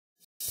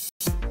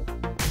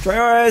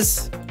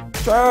Trayaurus!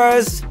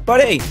 Trayaurus!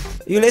 Buddy!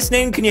 Are you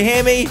listening? Can you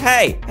hear me?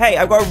 Hey! Hey,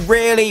 I've got a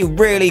really,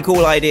 really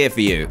cool idea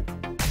for you.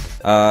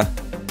 What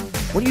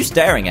are you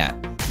staring at?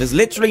 There's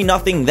literally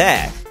nothing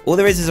there. All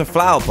there is a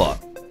flower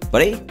pot.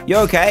 Buddy, you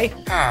okay?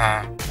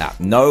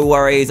 No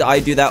worries, I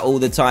do that all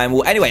the time.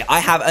 Well, anyway, I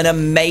have an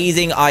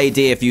amazing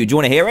idea for you. Do you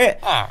want to hear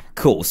it?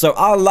 Cool. So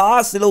our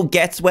last little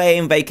getaway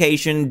and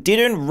vacation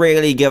didn't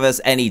really give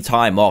us any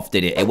time off,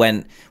 did it? It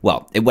went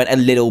a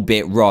little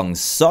bit wrong.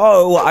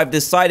 So I've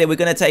decided we're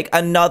going to take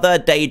another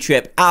day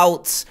trip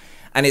out.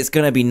 And it's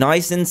going to be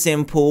nice and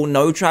simple.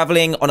 No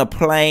traveling on a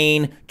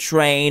plane,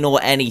 train, or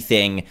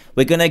anything.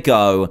 We're going to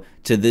go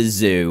to the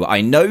zoo.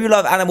 I know you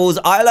love animals.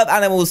 I love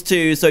animals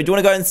too. So do you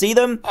want to go and see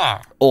them?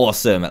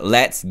 Awesome.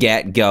 Let's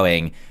get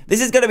going.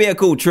 This is going to be a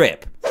cool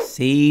trip.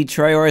 See,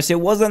 Trayaurus,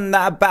 it wasn't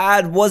that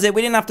bad, was it?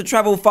 We didn't have to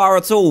travel far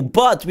at all,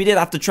 but we did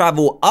have to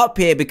travel up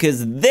here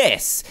because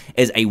this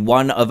is a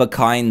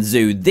one-of-a-kind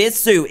zoo.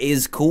 This zoo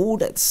is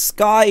called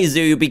Sky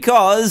Zoo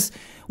because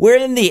we're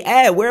in the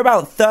air. We're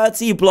about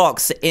 30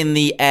 blocks in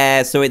the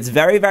air, so it's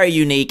very, very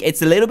unique.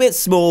 It's a little bit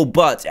small,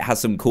 but it has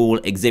some cool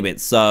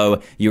exhibits.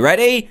 So, you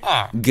ready?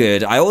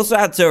 Good. I also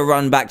had to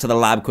run back to the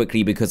lab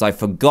quickly because I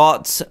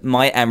forgot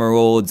my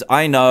emeralds.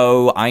 I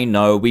know.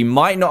 We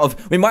might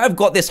have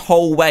got this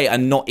whole way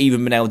and not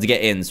even been able to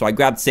get in. So I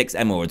grabbed 6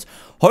 emeralds.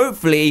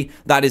 Hopefully,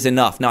 that is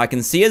enough. Now, I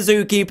can see a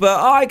zookeeper.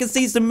 Oh, I can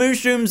see some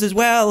mushrooms as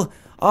well.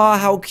 Oh,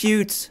 how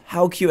cute.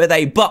 How cute are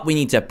they? But we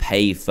need to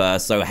pay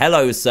first. So,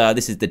 hello, sir.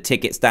 This is the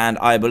ticket stand,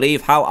 I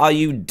believe. How are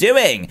you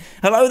doing?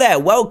 Hello there.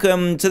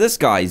 Welcome to the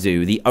Sky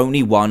Zoo, the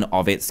only one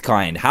of its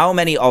kind. How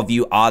many of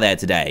you are there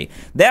today?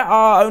 There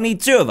are only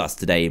 2 of us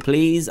today,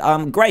 please.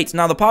 Great.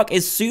 Now, the park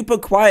is super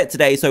quiet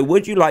today, so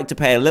would you like to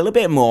pay a little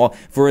bit more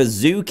for a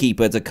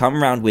zookeeper to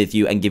come around with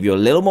you and give you a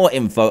little more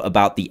info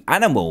about the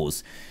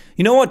animals?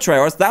 You know what,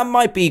 Trayaurus? That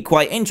might be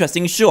quite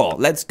interesting. Sure,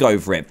 let's go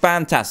for it.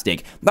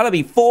 Fantastic. That'll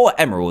be 4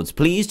 emeralds.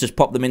 Please just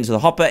pop them into the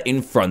hopper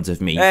in front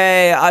of me.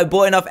 Hey, I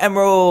bought enough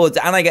emeralds,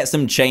 and I get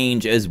some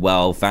change as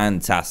well.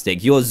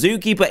 Fantastic. Your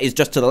zookeeper is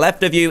just to the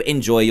left of you.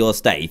 Enjoy your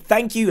stay.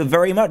 Thank you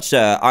very much,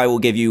 sir. I will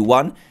give you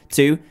 1,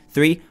 2,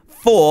 3,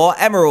 4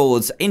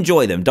 emeralds.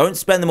 Enjoy them. Don't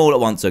spend them all at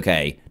once,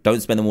 okay?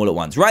 Don't spend them all at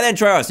once. Right then,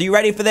 Trayaurus, are you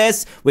ready for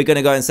this? We're going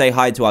to go and say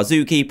hi to our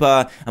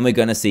zookeeper, and we're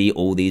going to see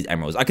all these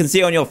emeralds. I can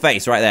see on your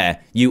face right there,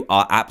 you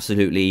are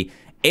absolutely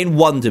in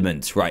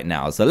wonderment right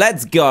now. So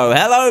let's go.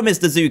 Hello,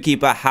 Mr.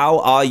 Zookeeper. How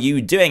are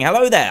you doing?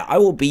 Hello there. I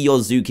will be your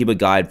zookeeper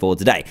guide for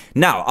today.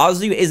 Now, our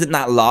zoo isn't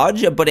that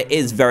large, but it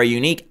is very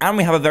unique, and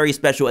we have a very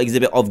special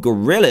exhibit of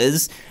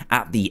gorillas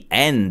at the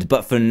end.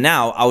 But for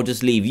now, I'll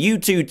just leave you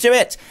 2 to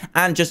it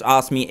and just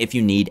ask me if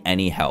you need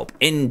any help.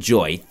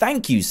 Enjoy.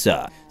 Thank you,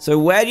 sir. So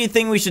where do you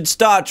think we should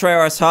start,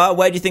 Trayaurus, huh?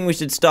 Where do you think we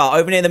should start?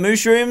 Over near the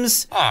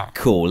mushrooms?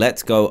 Cool,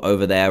 let's go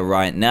over there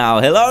right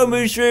now. Hello,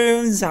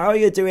 mushrooms! How are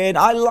you doing?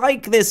 I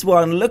like this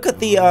one. Look at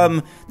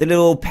the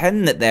little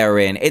pen that they're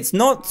in. It's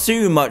not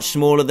too much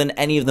smaller than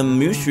any of the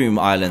mushroom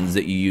islands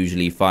that you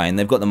usually find.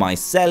 They've got the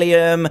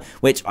mycelium,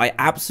 which I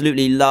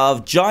absolutely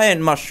love.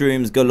 Giant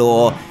mushrooms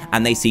galore,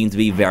 and they seem to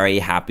be very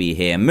happy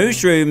here.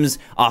 Mushrooms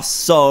are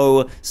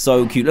so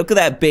cute. Look at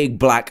their big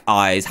black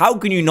eyes. How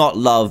can you not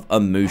love a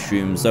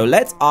mushroom? So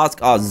let's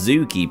ask our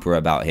zookeeper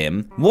about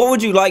him. What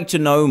would you like to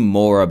know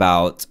more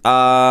about?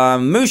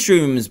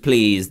 Mushrooms,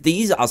 please.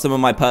 These are some of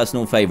my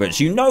personal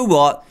favorites. You know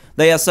what?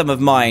 They are some of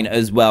mine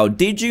as well.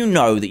 Did you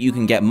know that you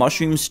can get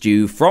mushroom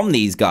stew from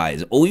these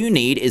guys? All you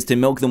need is to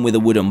milk them with a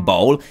wooden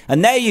bowl,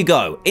 and there you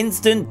go.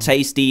 Instant,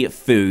 tasty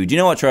food. You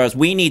know what, Trayaurus?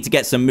 We need to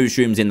get some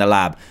mushrooms in the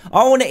lab.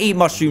 I want to eat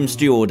mushroom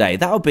stew all day.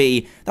 That'd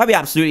be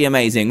absolutely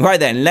amazing. Right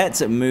then,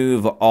 let's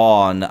move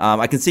on.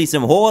 I can see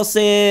some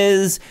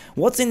horses.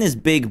 What's in this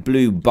big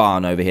blue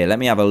barn over here? Let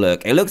me have a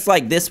look. It looks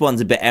like this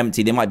one's a bit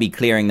empty. They might be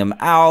clearing them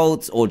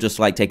out or just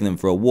like taking them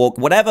for a walk.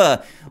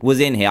 Whatever was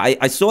in here.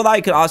 I saw that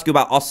I could ask you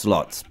about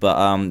ocelots, but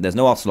there's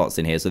no ocelots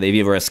in here, so they've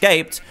either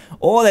escaped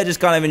or they're just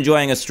kind of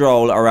enjoying a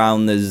stroll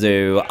around the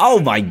zoo. Oh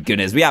my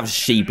goodness, we have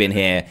sheep in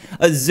here.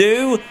 A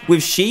zoo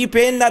with sheep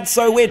in? That's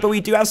so weird, but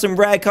we do have some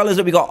rare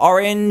colors. We got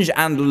orange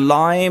and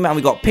lime, and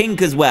we got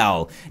pink as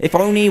well. If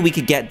only we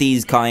could get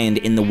these kind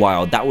in the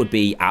wild, that would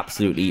be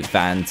absolutely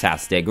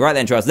fantastic. Right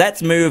then, Trayaurus,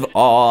 let's move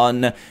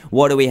on.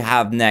 What do we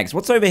have next?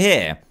 What's over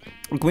here?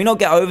 Can we not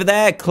get over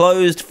there?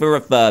 Closed for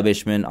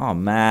refurbishment. Oh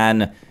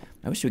man,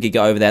 I wish we could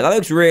go over there. That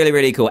looks really,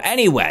 really cool.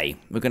 Anyway,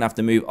 we're going to have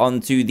to move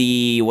on to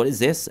the... What is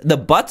this? The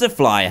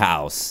butterfly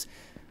house.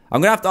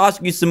 I'm going to have to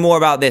ask you some more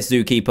about this,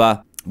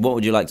 zookeeper. What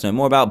would you like to know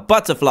more about?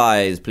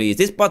 Butterflies, please.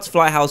 This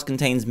butterfly house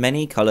contains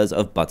many colors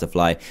of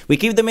butterfly. We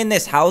keep them in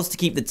this house to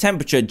keep the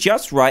temperature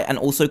just right and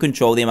also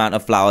control the amount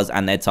of flowers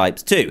and their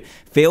types too.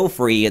 Feel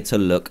free to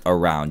look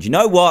around. You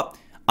know what?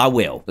 I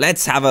will.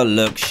 Let's have a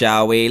look,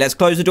 shall we? Let's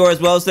close the door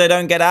as well so they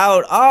don't get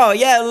out. Oh,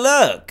 yeah,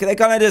 look. They're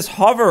kind of just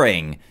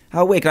hovering.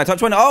 How weird. Can I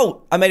touch one?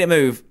 Oh, I made it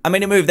move. I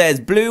made it move. There's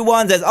blue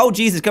ones. There's... Oh,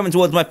 Jesus, coming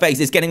towards my face.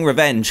 It's getting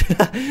revenge.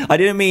 I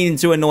didn't mean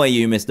to annoy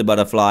you, Mr.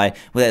 Butterfly.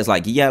 Well, there's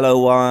like yellow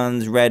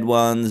ones, red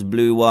ones,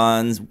 blue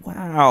ones.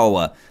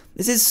 Wow.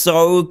 This is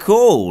so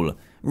cool.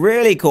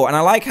 Really cool. And I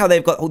like how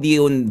they've got all the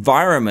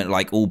environment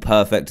like all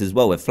perfect as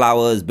well with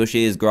flowers,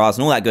 bushes, grass,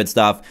 and all that good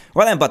stuff.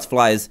 Right then,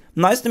 butterflies.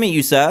 Nice to meet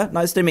you, sir.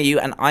 Nice to meet you.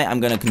 And I am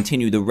going to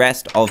continue the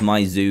rest of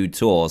my zoo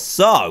tour.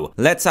 So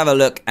let's have a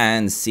look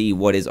and see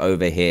what is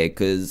over here,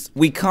 because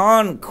we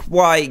can't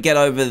quite get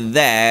over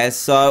there.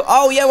 So,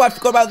 oh yeah, well, I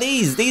forgot about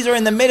these. These are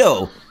in the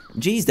middle.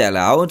 Jeez, they're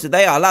loud.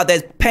 They are loud.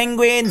 There's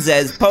penguins,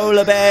 there's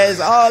polar bears.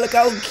 Oh, look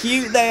how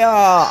cute they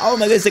are. Oh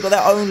my goodness, they've got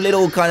their own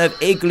little kind of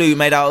igloo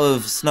made out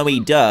of snowy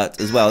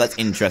dirt as well. That's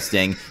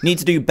interesting. Need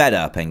to do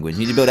better, penguins.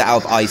 Need to build it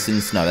out of ice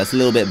and snow. That's a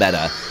little bit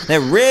better. They're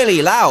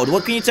really loud.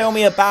 What can you tell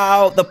me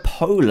about the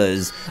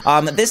polars?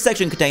 This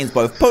section contains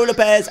both polar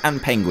bears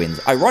and penguins.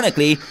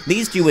 Ironically,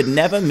 these two would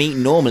never meet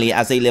normally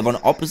as they live on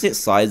opposite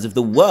sides of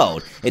the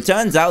world. It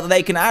turns out that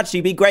they can actually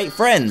be great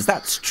friends.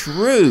 That's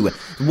true.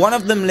 One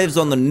of them lives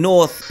on the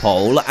North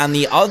Pole and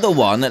the other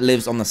one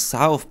lives on the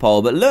South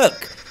Pole. But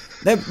look,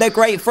 they're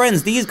great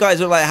friends. These guys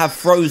look like they have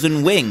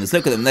frozen wings.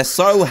 Look at them. They're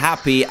so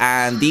happy,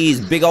 and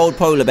these big old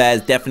polar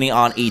bears definitely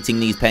aren't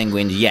eating these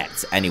penguins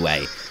yet.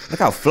 Anyway, look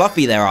how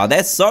fluffy they are.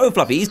 They're so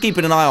fluffy. He's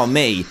keeping an eye on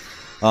me.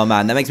 Oh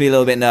man, that makes me a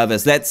little bit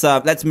nervous.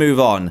 Let's move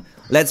on.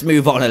 Let's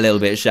move on a little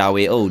bit, shall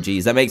we? Oh,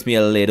 geez, that makes me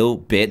a little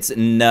bit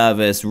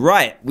nervous.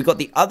 Right, we got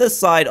the other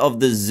side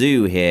of the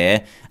zoo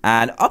here,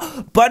 and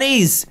oh,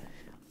 bunnies!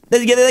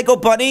 They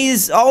got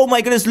bunnies. Oh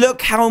my goodness,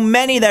 look how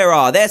many there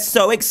are. They're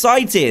so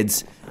excited.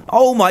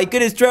 Oh my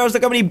goodness, Trayaurus,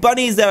 look how many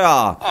bunnies there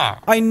are.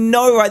 I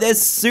know, right? They're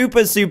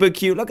super, super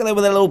cute. Look at them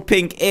with their little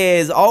pink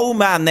ears. Oh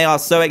man, they are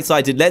so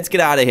excited. Let's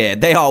get out of here.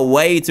 They are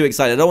way too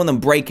excited. I don't want them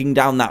breaking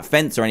down that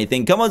fence or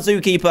anything. Come on,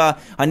 zookeeper.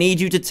 I need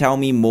you to tell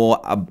me more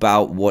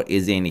about what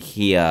is in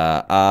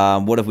here.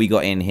 What have we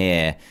got in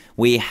here?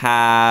 We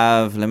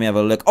have, let me have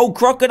a look. Oh,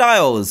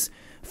 crocodiles.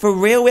 For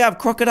real, we have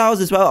crocodiles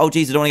as well? Oh,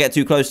 geez, I don't want to get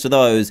too close to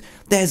those.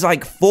 There's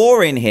like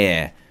 4 in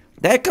here.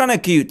 They're kind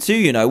of cute too,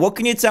 you know. What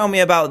can you tell me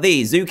about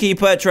these?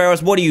 Zookeeper,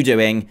 Trayaurus, what are you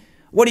doing?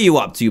 What are you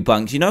up to,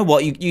 punks? You know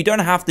what? You don't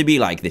have to be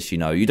like this, you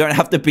know. You don't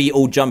have to be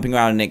all jumping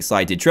around and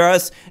excited.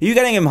 Trayaurus, are you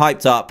getting him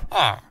hyped up?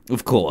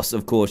 Of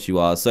course you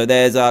are. So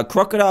there's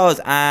crocodiles,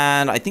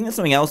 and I think there's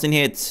something else in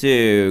here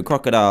too.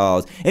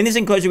 Crocodiles. In this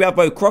enclosure, we have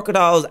both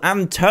crocodiles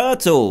and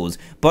turtles.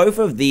 Both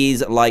of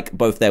these like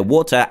both their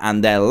water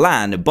and their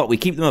land, but we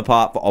keep them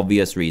apart for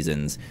obvious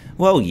reasons.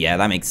 Well, yeah,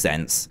 that makes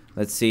sense.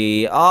 Let's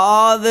see.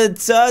 Oh, the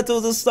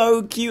turtles are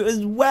so cute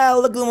as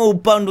well. Look at them all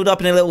bundled up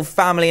in a little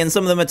family, and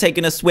some of them are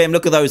taking a swim.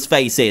 Look at those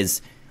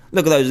faces.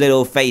 Look at those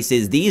little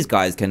faces. These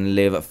guys can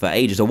live for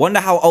ages. I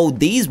wonder how old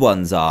these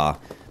ones are.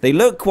 They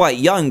look quite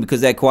young because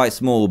they're quite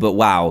small, but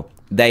wow,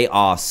 they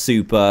are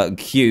super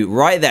cute.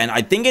 Right then,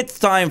 I think it's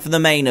time for the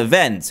main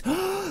event.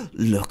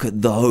 Look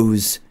at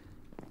those.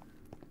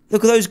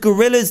 Look at those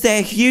gorillas.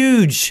 They're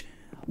huge.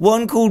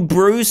 One called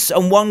Bruce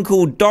and one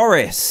called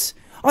Doris.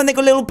 Oh, and they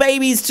got little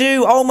babies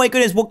too. Oh my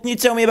goodness, what can you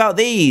tell me about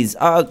these?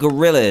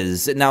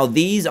 Gorillas. Now,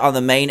 these are the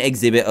main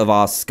exhibit of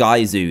our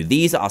Sky Zoo.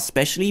 These are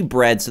specially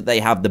bred so they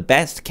have the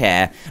best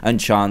care and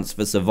chance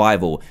for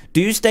survival.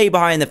 Do stay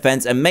behind the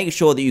fence and make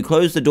sure that you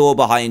close the door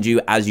behind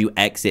you as you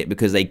exit,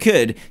 because they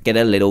could get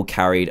a little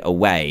carried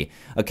away.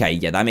 Okay,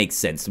 yeah, that makes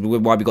sense.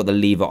 Why we got the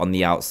lever on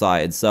the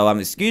outside. So,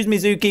 excuse me,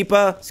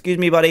 zookeeper. Excuse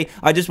me, buddy.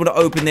 I just want to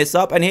open this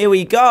up, and here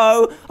we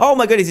go. Oh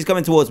my goodness, he's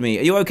coming towards me.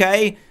 Are you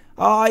okay?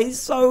 Oh, he's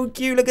so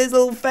cute. Look at his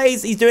little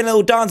face. He's doing a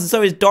little dance, and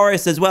so is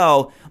Doris as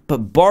well.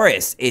 But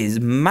Boris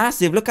is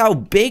massive. Look how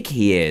big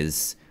he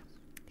is.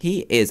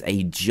 He is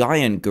a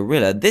giant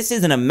gorilla. This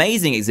is an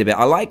amazing exhibit.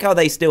 I like how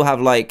they still have,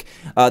 like,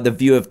 the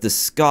view of the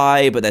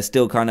sky, but they're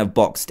still kind of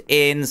boxed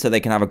in so they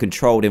can have a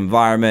controlled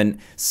environment.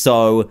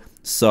 So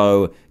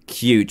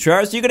cute.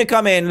 Trayaurus, you're going to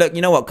come in. Look,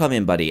 you know what? Come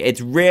in, buddy. It's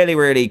really,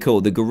 really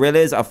cool. The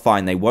gorillas are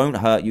fine. They won't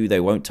hurt you. They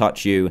won't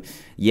touch you.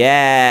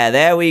 Yeah,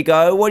 there we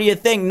go. What do you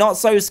think? Not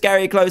so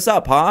scary close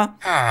up,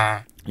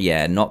 huh?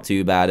 Yeah, not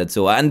too bad at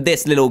all. And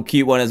this little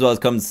cute one as well has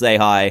come to say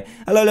hi.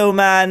 Hello, little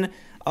man.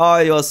 Oh,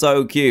 you're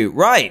so cute.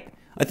 Right.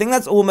 I think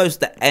that's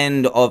almost the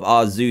end of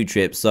our zoo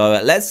trip.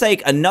 So let's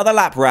take another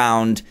lap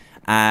round,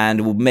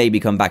 and we'll maybe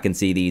come back and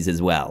see these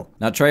as well.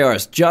 Now,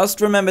 Trayaurus,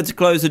 just remember to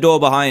close the door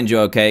behind you,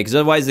 okay? Because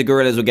otherwise the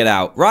gorillas will get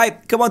out.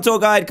 Right? Come on, tour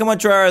guide. Come on,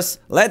 Trayaurus.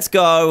 Let's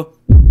go.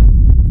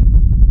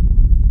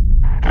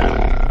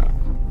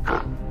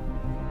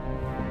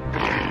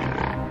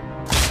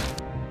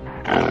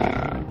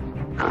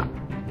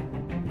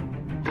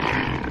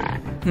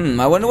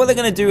 I wonder what they're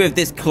going to do with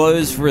this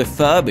closed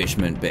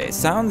refurbishment bit. It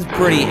sounds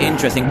pretty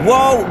interesting.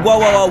 Whoa, whoa,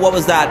 whoa, whoa, what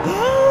was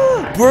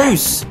that?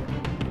 Bruce!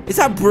 Is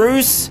that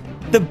Bruce?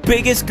 The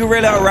biggest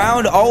gorilla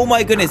around? Oh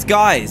my goodness,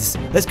 guys.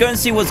 Let's go and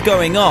see what's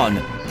going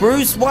on.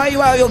 Bruce, why are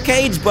you out of your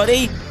cage,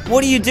 buddy?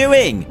 What are you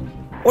doing?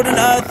 What on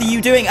earth are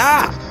you doing?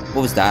 Ah!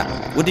 What was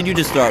that? What did you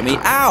just throw at me?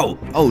 Ow!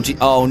 Oh, gee.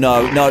 Oh,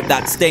 no,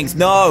 that stinks.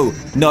 No,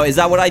 is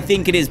that what I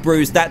think it is,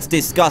 Bruce? That's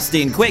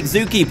disgusting. Quick,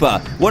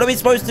 zookeeper, what are we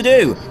supposed to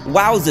do?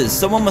 Wowzers,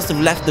 someone must have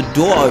left the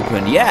door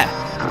open. Yeah,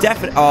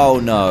 definitely.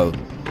 Oh, no.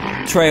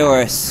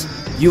 Trayaurus,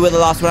 you were the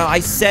last one out. I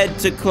said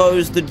to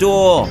close the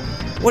door.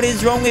 What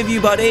is wrong with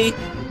you, buddy?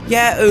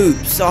 Yeah,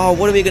 oops. Oh,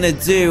 what are we going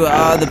to do?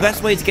 The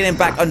best way to get him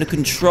back under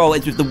control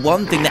is with the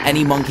one thing that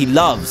any monkey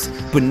loves.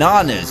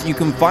 Bananas. You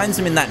can find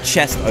some in that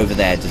chest over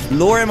there. Just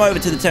lure him over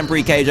to the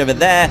temporary cage over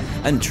there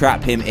and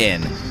trap him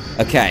in.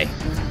 Okay,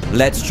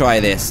 let's try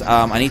this.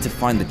 I need to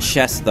find the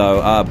chest,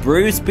 though.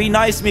 Bruce, be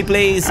nice to me,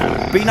 please.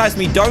 Be nice to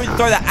me. Don't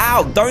throw that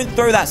out. Don't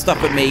throw that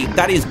stuff at me.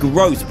 That is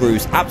gross,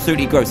 Bruce.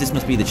 Absolutely gross. This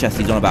must be the chest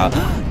he's on about.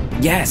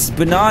 Yes,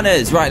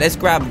 bananas. Right, let's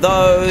grab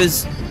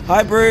those.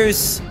 Hi,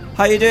 Bruce.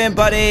 How you doing,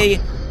 buddy?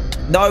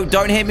 No,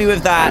 don't hit me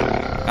with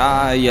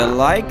that. You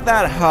like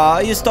that,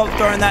 huh? You stop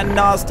throwing that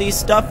nasty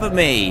stuff at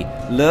me.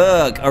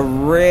 Look, a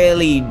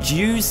really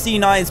juicy,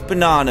 nice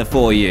banana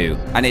for you.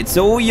 And it's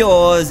all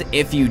yours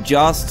if you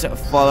just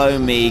follow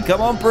me.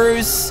 Come on,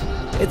 Bruce.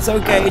 It's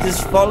okay,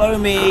 just follow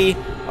me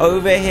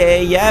over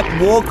here.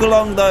 Yep, walk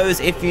along those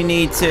if you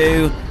need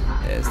to.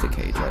 There's the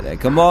cage right there.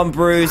 Come on,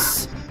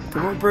 Bruce.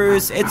 Come on,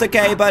 Bruce. It's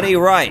okay, buddy.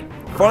 Right,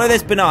 follow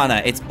this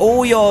banana. It's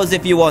all yours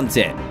if you want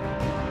it.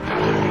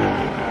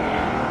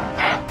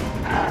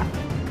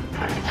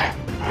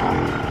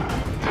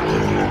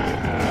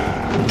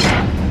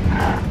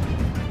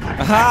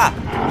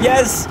 Aha!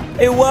 Yes,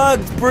 it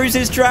worked. Bruce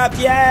is trapped.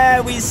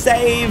 Yeah, we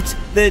saved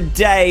the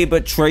day.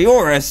 But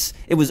Trayaurus,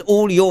 it was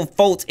all your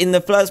fault in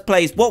the first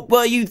place. What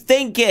were you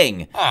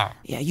thinking?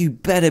 Yeah, you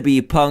better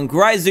be, punk.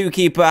 Right,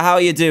 Zookeeper, how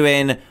you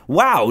doing?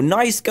 Wow,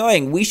 nice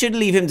going. We should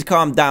leave him to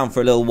calm down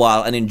for a little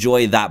while and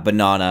enjoy that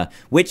banana.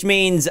 Which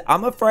means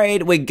I'm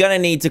afraid we're gonna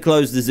need to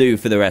close the zoo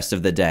for the rest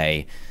of the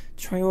day.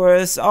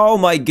 Trayaurus, oh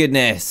my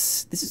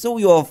goodness. This is all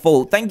your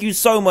fault. Thank you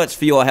so much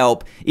for your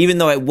help, even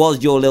though it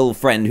was your little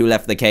friend who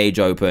left the cage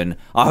open.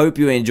 I hope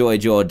you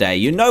enjoyed your day.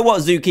 You know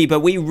what,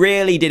 Zookeeper? We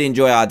really did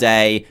enjoy our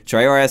day.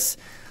 Trayaurus,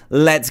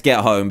 let's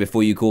get home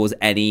before you cause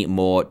any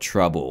more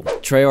trouble.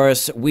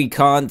 Trayaurus, we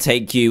can't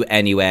take you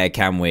anywhere,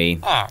 can we?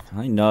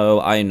 I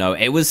know.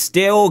 It was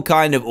still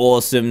kind of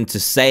awesome to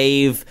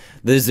save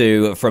the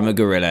zoo from a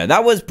gorilla.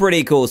 That was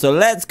pretty cool. So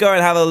let's go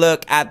and have a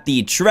look at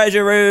the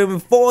treasure room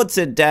for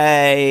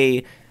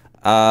today.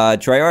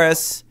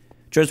 Trayaurus,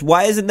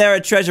 why isn't there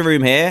a treasure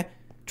room here?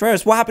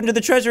 Trayaurus, what happened to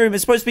the treasure room?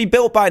 It's supposed to be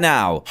built by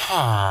now.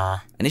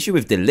 An issue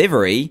with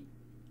delivery?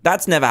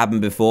 That's never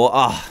happened before.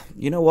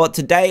 You know what?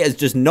 Today has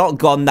just not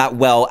gone that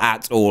well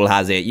at all,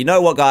 has it? You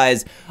know what,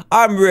 guys?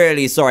 I'm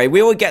really sorry.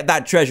 We will get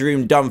that treasure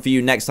room done for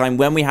you next time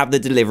when we have the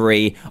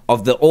delivery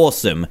of the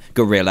awesome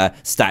gorilla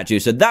statue.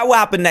 So that will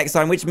happen next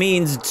time, which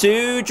means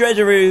 2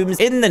 treasure rooms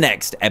in the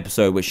next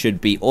episode, which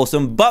should be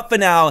awesome. But for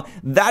now,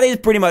 that is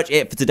pretty much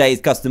it for today's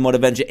custom mod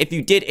adventure. If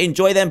you did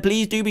enjoy them,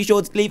 please do be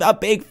sure to leave a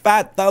big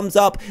fat thumbs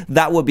up.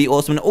 That would be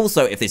awesome. And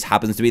also, if this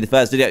happens to be the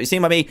first video you've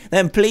seen by me,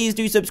 then please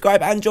do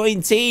subscribe and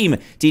join Team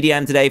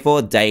TDM today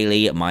for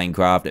daily Minecraft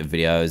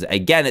videos.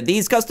 Again,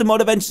 these custom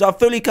mod adventures are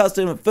fully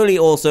custom, fully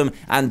awesome,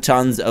 and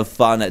tons of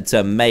fun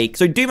to make.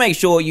 So do make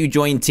sure you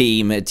join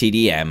Team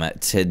TDM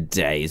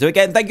today. So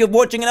again, thank you for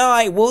watching, and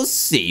I will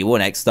see you all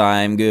next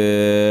time.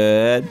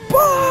 Goodbye.